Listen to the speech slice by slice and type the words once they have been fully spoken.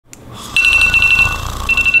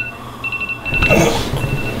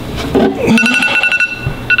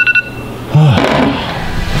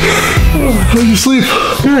sleep.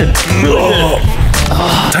 Good.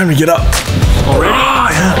 Time to get up. Already?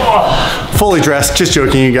 Yeah. Fully dressed, just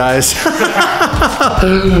joking, you guys.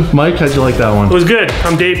 Mike, how'd you like that one? It was good.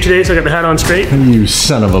 I'm Dave today, so I got the hat on straight. You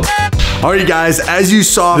son of a... All right, guys, as you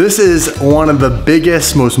saw, this is one of the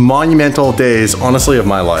biggest, most monumental days, honestly, of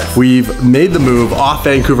my life. We've made the move off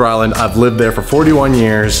Vancouver Island. I've lived there for 41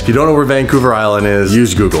 years. If you don't know where Vancouver Island is,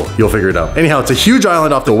 use Google. You'll figure it out. Anyhow, it's a huge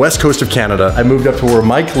island off the west coast of Canada. I moved up to where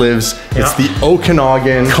Mike lives. It's the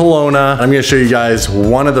Okanagan, Kelowna. I'm gonna show you guys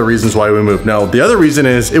one of the reasons why we moved. Now, the other reason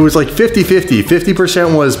is it was like 50-50.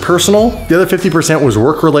 50% was personal. The other 50% was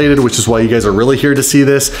work related, which is why you guys are really here to see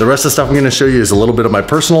this. The rest of the stuff I'm gonna show you is a little bit of my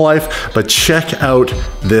personal life, but check out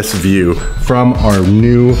this view from our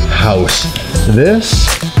new house. This,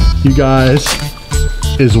 you guys,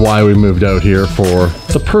 is why we moved out here for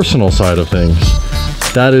the personal side of things.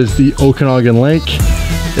 That is the Okanagan Lake.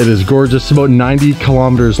 It is gorgeous. It's about 90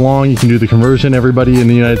 kilometers long. You can do the conversion, everybody in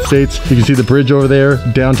the United States. You can see the bridge over there,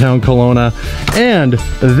 downtown Kelowna. And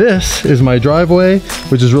this is my driveway,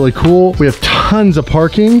 which is really cool. We have tons of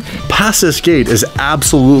parking. Past this gate is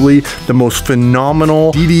absolutely the most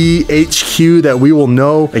phenomenal DDHQ that we will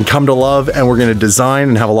know and come to love, and we're gonna design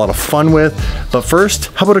and have a lot of fun with. But first,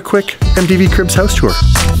 how about a quick MTV Cribs house tour?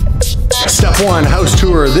 Step one, house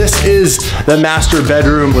tour. This is the master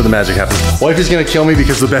bedroom where the magic happens. Wife is gonna kill me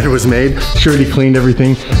because the bed was made. She already cleaned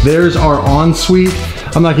everything. There's our ensuite.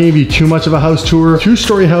 I'm not gonna give you too much of a house tour.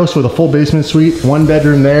 2-story house with a full basement suite. 1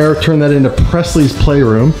 bedroom there. Turn that into Presley's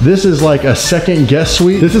playroom. This is like a second guest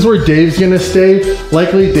suite. This is where Dave's gonna stay.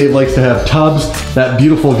 Likely, Dave likes to have tubs. That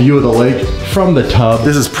beautiful view of the lake from the tub.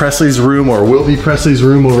 This is Presley's room, or will be Presley's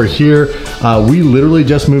room over here. We literally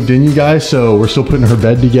just moved in, you guys, so we're still putting her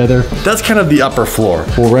bed together. That's kind of the upper floor.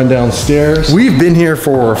 We'll run downstairs. We've been here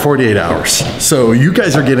for 48 hours. So you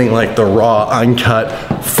guys are getting like the raw, uncut,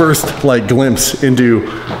 first like glimpse into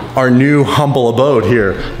our new humble abode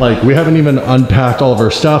here. Like, we haven't even unpacked all of our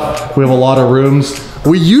stuff. We have a lot of rooms.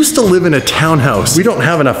 We used to live in a townhouse. We don't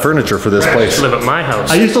have enough furniture for this place. I live at my house.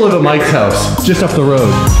 I used to live at Mike's house, just up the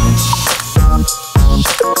road.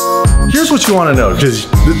 Here's what you want to know, because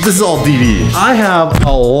this is all DD. I have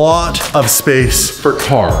a lot of space for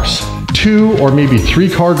cars. 2 or maybe 3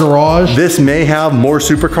 car garage. This may have more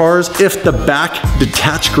supercars if the back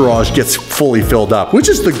detached garage gets fully filled up, which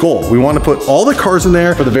is the goal. We want to put all the cars in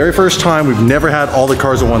there for the very first time. We've never had all the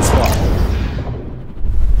cars in one spot.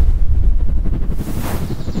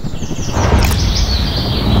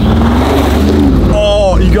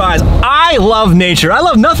 You guys, I love nature. I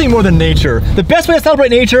love nothing more than nature. The best way to celebrate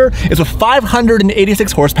nature is with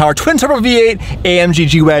 586 horsepower twin turbo V8 AMG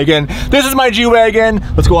G-Wagon. This is my G-Wagon.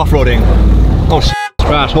 Let's go off-roading. Oh shit,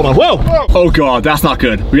 crash, hold on, whoa! Oh God, that's not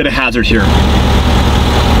good. We got a hazard here.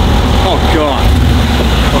 Oh God.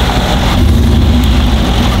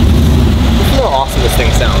 Look how awesome this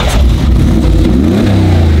thing sounds.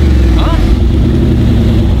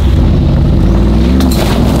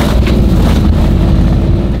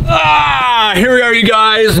 Here we are, you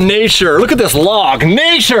guys. Nature. Look at this log.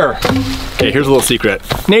 Nature. Okay, here's a little secret.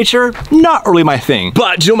 Nature, not really my thing.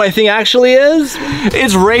 But do you know what my thing actually is?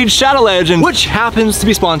 It's Raid Shadow Legends, which happens to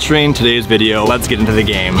be sponsoring today's video. Let's get into the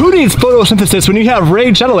game. Who needs photosynthesis when you have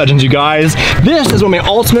Raid Shadow Legends, you guys? This is one of my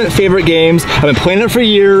ultimate favorite games. I've been playing it for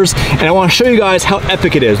years, and I want to show you guys how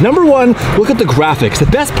epic it is. Number one, look at the graphics.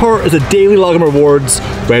 The best part is the daily login rewards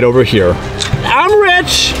right over here. I'm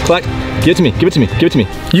rich. But give it to me, give it to me, give it to me.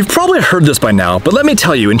 You've probably heard this by now, but let me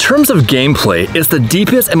tell you, in terms of gameplay, it's the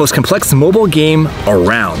deepest and most complex mobile game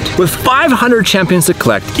around. With 500 champions to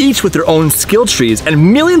collect, each with their own skill trees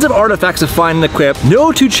and millions of artifacts to find and equip,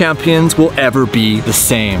 no 2 champions will ever be the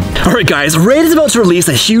same. Alright guys, Raid is about to release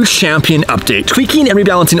a huge champion update, tweaking and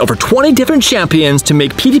rebalancing over 20 different champions to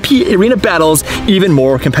make PvP arena battles even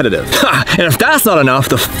more competitive. And if that's not enough,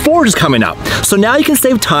 the Forge is coming up. So now you can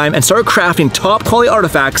save time and start crafting top quality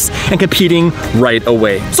artifacts and competing right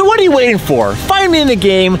away. So what are you waiting for? Find me in the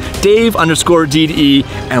game, Dave_DDE,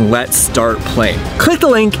 and let's start playing. Click the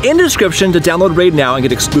link in the description to download Raid now and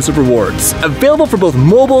get exclusive rewards. Available for both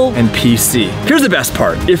mobile and PC. Here's the best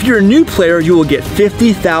part. If you're a new player, you will get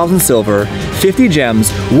 50,000 silver, 50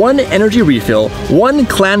 gems, 1 energy refill, 1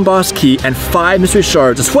 clan boss key, and 5 mystery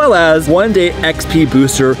shards, as well as 1-day XP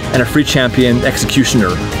booster and a free champion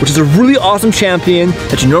Executioner, which is a really awesome champion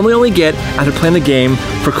that you normally only get after playing the game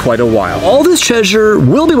for quite a while. All this treasure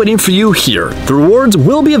will be waiting for you here. The rewards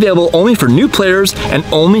will be available only for new players and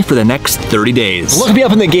only for the next next 30 days. Look me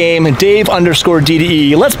up in the game,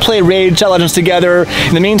 Dave_DDE. Let's play Raid Shadow Legends together.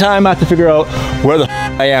 In the meantime, I have to figure out where the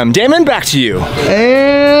I am. Damon, back to you.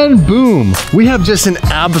 And boom, we have just an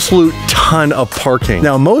absolute ton of parking.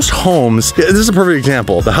 Now, most homes, this is a perfect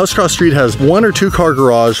example. The house across the street has 1 or 2 car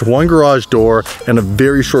garage, 1 garage door, and a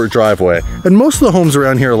very short driveway. And most of the homes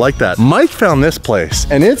around here are like that. Mike found this place,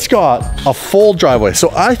 and it's got a full driveway. So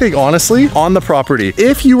I think, honestly, on the property,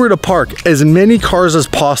 if you were to park as many cars as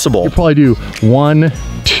possible, you'd probably do 1,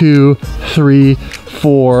 2, 3,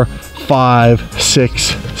 4, 5, 6,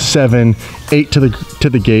 7, 8 to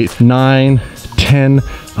the gate, 9, 10,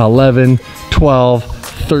 11, 12,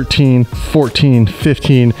 13, 14,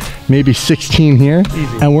 15, maybe 16 here.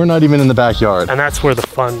 Easy. And we're not even in the backyard. And that's where the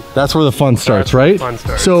fun. That's where the fun starts, right? Fun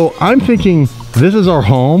starts. So I'm thinking this is our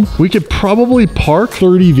home. We could probably park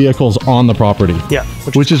 30 vehicles on the property. Yeah.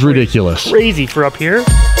 Which is ridiculous. Crazy for up here.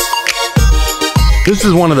 This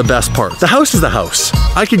is one of the best parts. The house is the house.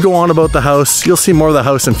 I could go on about the house. You'll see more of the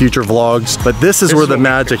house in future vlogs, but this is where the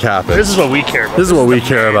magic happens. This is what we care about. This is what we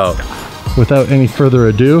care about. Without any further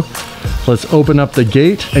ado, let's open up the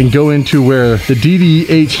gate and go into where the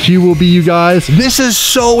DDE HQ will be, you guys. This is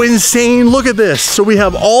so insane. Look at this. So we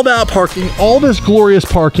have all that parking, all this glorious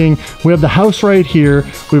parking. We have the house right here.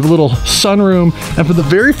 We have a little sunroom. And for the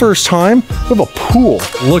very first time, we have a pool.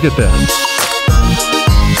 Look at this.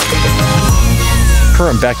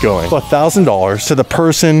 Current bet going $1,000 to the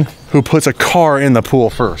person who puts a car in the pool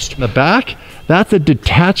first. In the back, that's a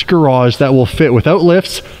detached garage that will fit, without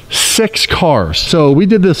lifts, 6 cars. So we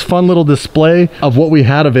did this fun little display of what we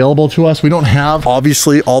had available to us. We don't have,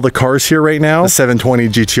 obviously, all the cars here right now. The 720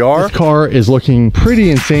 GTR. This car is looking pretty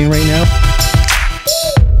insane right now.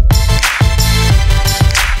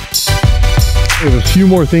 We have a few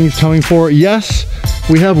more things coming for it. Yes,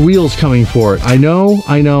 we have wheels coming for it. I know.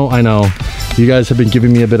 You guys have been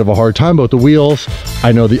giving me a bit of a hard time about the wheels.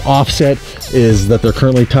 I know the offset is that they're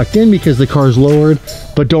currently tucked in because the car's lowered,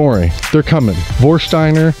 but don't worry, they're coming.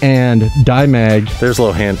 Vorsteiner and Dimag, there's a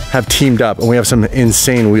little hint, have teamed up, and we have some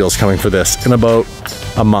insane wheels coming for this in about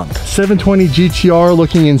a month. 720 GTR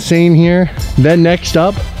looking insane here. Then next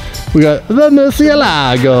up, we got the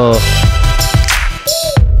Murcielago.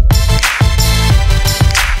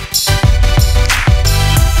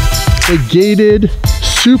 The gated,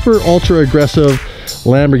 super ultra aggressive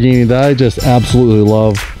Lamborghini that I just absolutely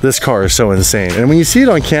love. This car is so insane. And when you see it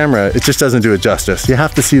on camera, it just doesn't do it justice. You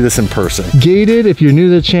have to see this in person. Gated, if you're new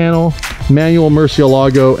to the channel, manual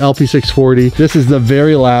Murcielago LP640. This is the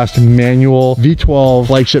very last manual V12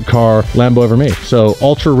 flagship car Lambo ever made. So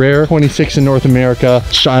ultra rare, 26 in North America,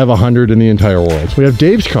 shy of 100 in the entire world. We have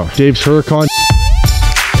Dave's car, Dave's Huracan.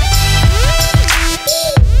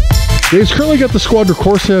 Dave's currently got the Squadra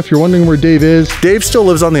Corsa, if you're wondering where Dave is. Dave still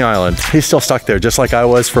lives on the island. He's still stuck there, just like I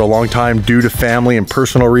was for a long time due to family and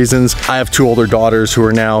personal reasons. I have 2 older daughters who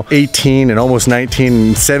are now 18 and almost 19,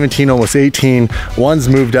 and 17, almost 18. One's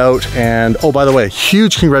moved out, and oh, by the way,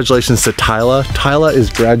 huge congratulations to Tyla. Tyla is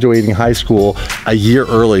graduating high school a year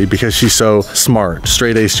early because she's so smart.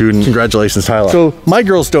 Straight A student. Congratulations, Tyla. So my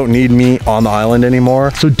girls don't need me on the island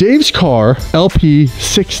anymore. So Dave's car,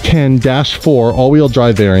 LP610-4, all-wheel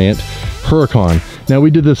drive variant, Huracan. Now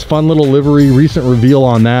we did this fun little livery recent reveal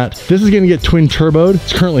on that. This is gonna get twin turboed.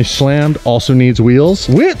 It's currently slammed, also needs wheels,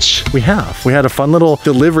 which we have. We had a fun little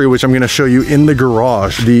delivery, which I'm gonna show you in the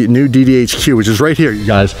garage, the new DDHQ, which is right here, you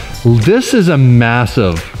guys. This is a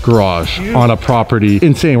massive garage on a property.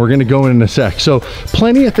 Insane, we're gonna go in a sec. So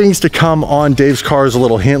plenty of things to come on Dave's cars, a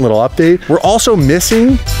little hint, little update. We're also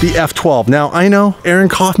missing the F12. Now I know Aaron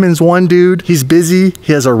Kaufman's one dude, he's busy,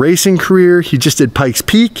 he has a racing career, he just did Pikes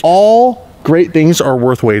Peak. All great things are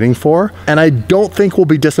worth waiting for, and I don't think we'll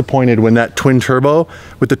be disappointed when that twin turbo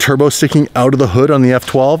with the turbo sticking out of the hood on the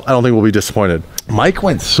F12, I don't think we'll be disappointed. Mike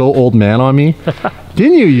went so old man on me.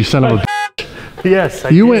 Didn't you, you son of a Yes,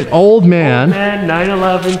 you went old man. Old man,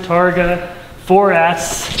 911 Targa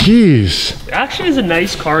 4S. Jeez. Actually, it's a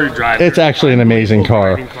nice car to drive. It's actually an amazing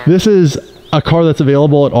car. This is a car that's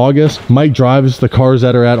available at August. Mike drives the cars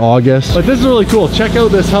that are at August. But this is really cool. Check out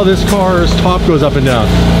this, how this car's top goes up and down.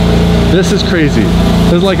 This is crazy.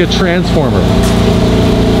 This is like a transformer.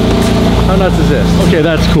 How nuts is this? Okay,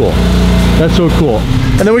 that's cool. That's so cool.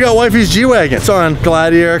 And then we got Wifey's G-Wagon. It's on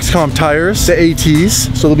Gladiator X-Comp tires, the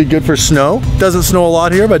ATs, so they'll be good for snow. Doesn't snow a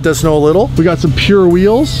lot here, but it does snow a little. We got some pure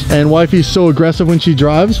wheels, and Wifey's so aggressive when she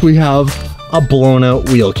drives, we have a blown out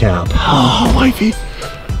wheel cap. Oh, Wifey.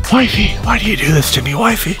 Wifey, why do you do this to me,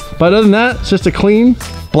 Wifey? But other than that, it's just a clean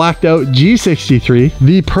blacked out G63,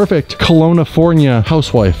 the perfect California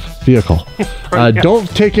housewife vehicle. Don't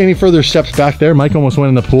take any further steps back there. Mike almost went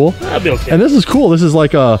in the pool. That'll be okay. And this is cool. This is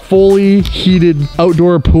like a fully heated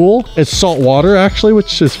outdoor pool. It's salt water actually,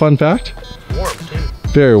 which is fun fact. Warm too.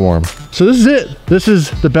 Very warm. So this is it. This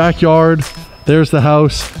is the backyard. There's the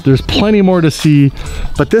house. There's plenty more to see,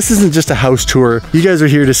 but this isn't just a house tour. You guys are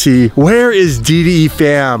here to see, where is DDE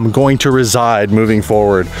fam going to reside moving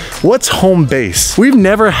forward? What's home base? We've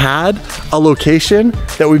never had a location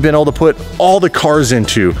that we've been able to put all the cars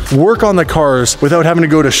into, work on the cars without having to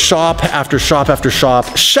go to shop after shop after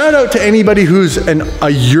shop. Shout out to anybody who's a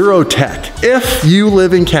Eurotech. If you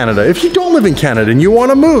live in Canada, if you don't live in Canada and you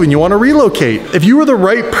want to move and you want to relocate, if you are the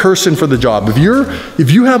right person for the job, if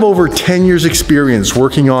you have over 10 years experience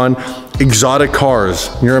working on exotic cars,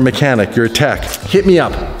 you're a mechanic, you're a tech, hit me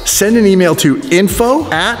up. Send an email to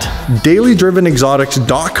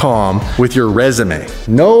info@dailydrivenexotics.com with your resume.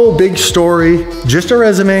 No big story, just a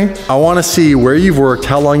resume. I want to see where you've worked,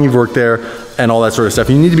 how long you've worked there, and all that sort of stuff.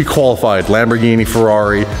 You need to be qualified. Lamborghini,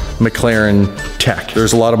 Ferrari, McLaren, tech.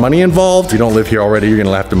 There's a lot of money involved. If you don't live here already, you're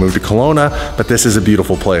gonna have to move to Kelowna, but this is a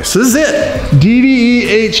beautiful place. So this is it,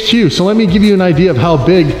 DDE HQ. So let me give you an idea of how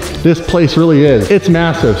big this place really is. It's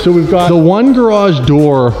massive. So we've got the one garage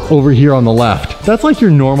door over here on the left. That's like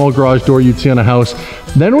your normal garage door you'd see on a house.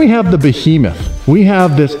 Then we have the behemoth. We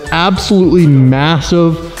have this absolutely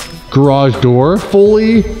massive garage door,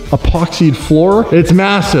 fully epoxied floor. It's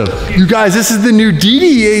massive. You guys, this is the new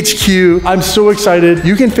DDE HQ. I'm so excited.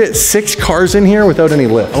 You can fit 6 cars in here without any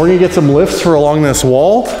lift. We're gonna get some lifts for along this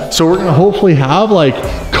wall. So we're gonna hopefully have like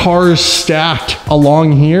cars stacked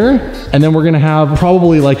along here. And then we're gonna have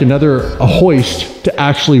probably like a hoist to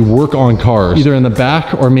actually work on cars, either in the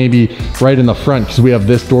back or maybe right in the front, because we have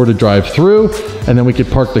this door to drive through, and then we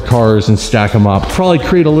could park the cars and stack them up. Probably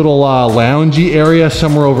create a little loungy area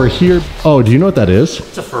somewhere over here. Oh, do you know what that is?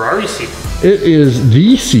 It's a Ferrari seat. It is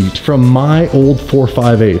the seat from my old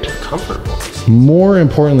 458. Comfortable. More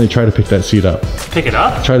importantly, try to pick that seat up. Pick it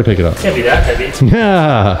up? Try to pick it up. Can't be that heavy.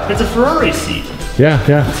 Yeah. It's a Ferrari seat. Yeah,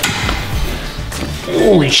 yeah.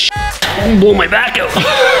 Holy shit. I'm blow my back out.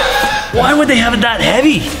 Why would they have it that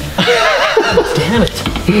heavy? Damn it.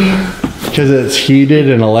 Because it's heated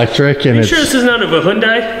and electric and Are you sure this is not of a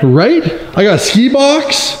Hyundai? Right? I got a ski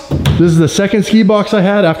box. This is the second ski box I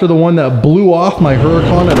had after the one that blew off my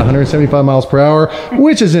Huracan at 175 miles per hour,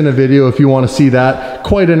 which is in a video if you want to see that.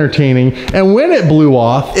 Quite entertaining. And when it blew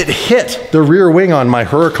off, it hit the rear wing on my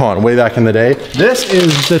Huracan way back in the day. This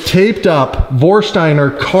is the taped up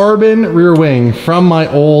Vorsteiner carbon rear wing from my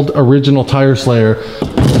old original Tire Slayer.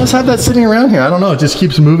 Let's have that sitting around here. I don't know. It just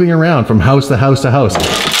keeps moving around from house to house to house.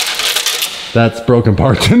 That's broken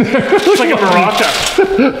parts in there. It's like a maraca.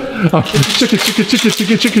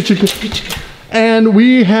 Chicka. And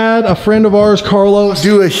we had a friend of ours, Carlos,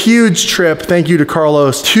 do a huge trip, thank you to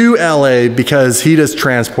Carlos, to LA because he does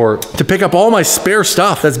transport, to pick up all my spare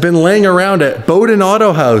stuff that's been laying around at Bowden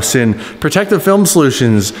Auto House and Protective Film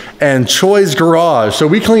Solutions and Choi's Garage. So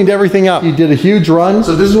we cleaned everything up. He did a huge run.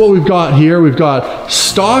 So this is what we've got here. We've got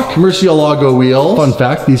stock Murcielago wheels. Fun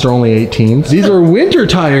fact, these are only 18s. These are winter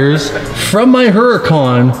tires from my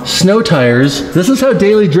Huracan, snow tires. This is how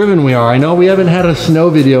daily driven we are. I know we haven't had a snow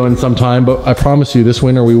video in some time, but I promise you this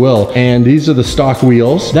winter we will. And these are the stock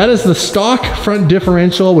wheels. That is the stock front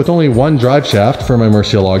differential with only one drive shaft for my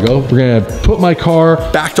Murcielago. We're gonna put my car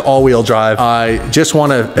back to all-wheel drive. I just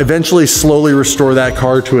wanna eventually slowly restore that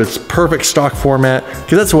car to its perfect stock format,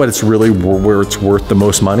 because that's what it's really where it's worth the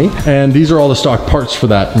most money. And these are all the stock parts for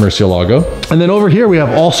that Murcielago. And then over here we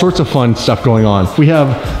have all sorts of fun stuff going on. We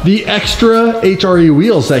have the extra HRE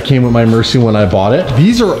wheels that came with my Mercy when I bought it.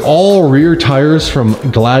 These are all rear tires from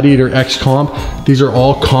Gladiator X Comp. These are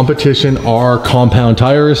all competition R compound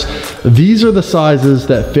tires. These are the sizes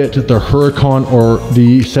that fit the Huracan or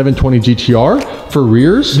the 720 GTR for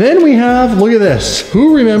rears. Then we have, look at this.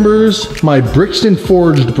 Who remembers my Brixton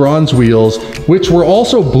forged bronze wheels, which were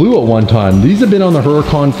also blue at one time? These have been on the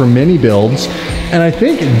Huracan for many builds. And I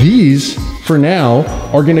think these, for now,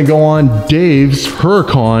 are gonna go on Dave's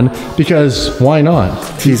Huracan, because why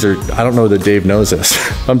not? Teaser, I don't know that Dave knows this.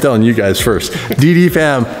 I'm telling you guys first. DD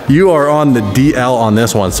fam, you are on the DL on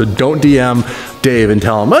this one, so don't DM Dave and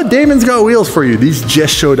tell him, oh, Damon's got wheels for you. These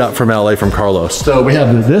just showed up from LA from Carlos. So we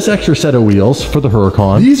have this extra set of wheels for the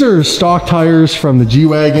Huracan. These are stock tires from the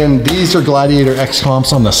G-Wagon. These are Gladiator X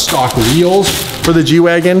Comps on the stock wheels for the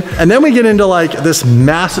G-Wagon. And then we get into like this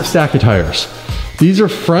massive stack of tires. These are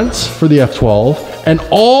fronts for the F12, and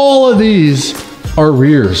all of these are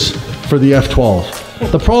rears for the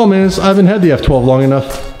F12. The problem is I haven't had the F12 long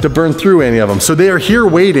enough to burn through any of them. So they are here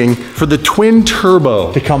waiting for the twin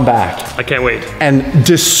turbo to come back I can't wait. and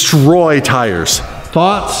destroy tires.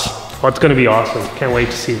 Thoughts? Well, it's gonna be awesome. Can't wait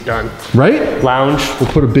to see it done. Right? Lounge. We'll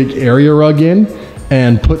put a big area rug in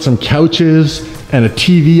and put some couches and a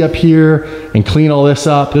TV up here and clean all this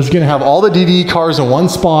up. This is gonna have all the DDE cars in one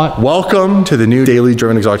spot. Welcome to the new Daily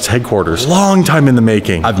Driven Exotics headquarters. Long time in the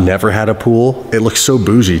making. I've never had a pool. It looks so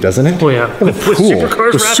bougie, doesn't it? Oh yeah. With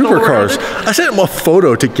supercars With wrapped all around supercars. it? I sent him a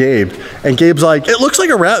photo to Gabe and Gabe's like, it looks like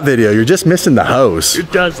a rap video. You're just missing the house.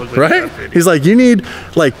 It does look like Right? a rap video. He's like, you need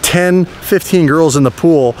like 10, 15 girls in the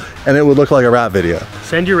pool and it would look like a rap video.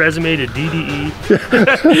 Send your resume to DDE.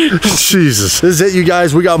 Jesus. This is it, you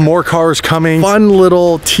guys. We got more cars coming. Fun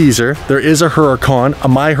little teaser. There is a Huracan, a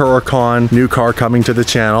My Huracan new car coming to the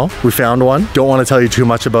channel. We found one. Don't want to tell you too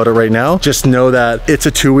much about it right now. Just know that it's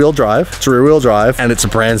a 2-wheel drive, it's a rear-wheel drive, and it's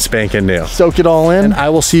brand spanking new. Soak it all in. I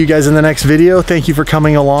will see you guys in the next video. Thank you for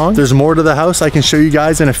coming along. There's more to the house I can show you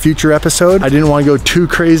guys in a future episode. I didn't want to go too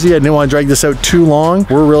crazy. I didn't want to drag this out too long.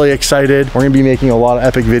 We're really excited. We're going to be making a lot of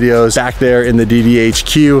epic videos back there in the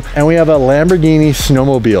DDHQ. And we have a Lamborghini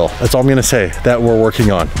snowmobile. That's all I'm gonna say that we're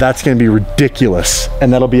working on. That's gonna be ridiculous.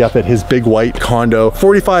 And that'll be up at his big white condo.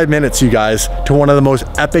 45 minutes, you guys, to one of the most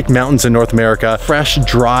epic mountains in North America. Fresh,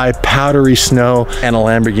 dry, powdery snow, and a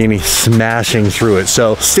Lamborghini smashing through it.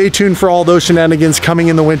 So stay tuned for all those shenanigans coming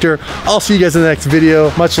in the winter. I'll see you guys in the next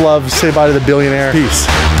video. Much love. Say bye to the billionaire. Peace.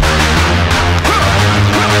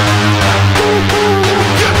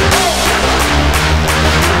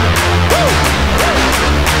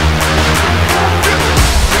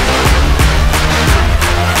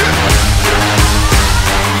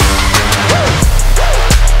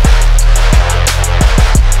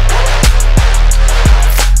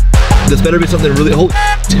 This better be something really, oh,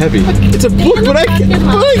 it's heavy. It's a book, but I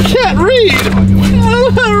can't read. I don't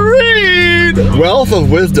know how to read. Wealth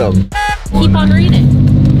of wisdom. Keep on reading.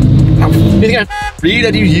 You think I read?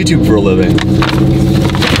 I do YouTube for a living.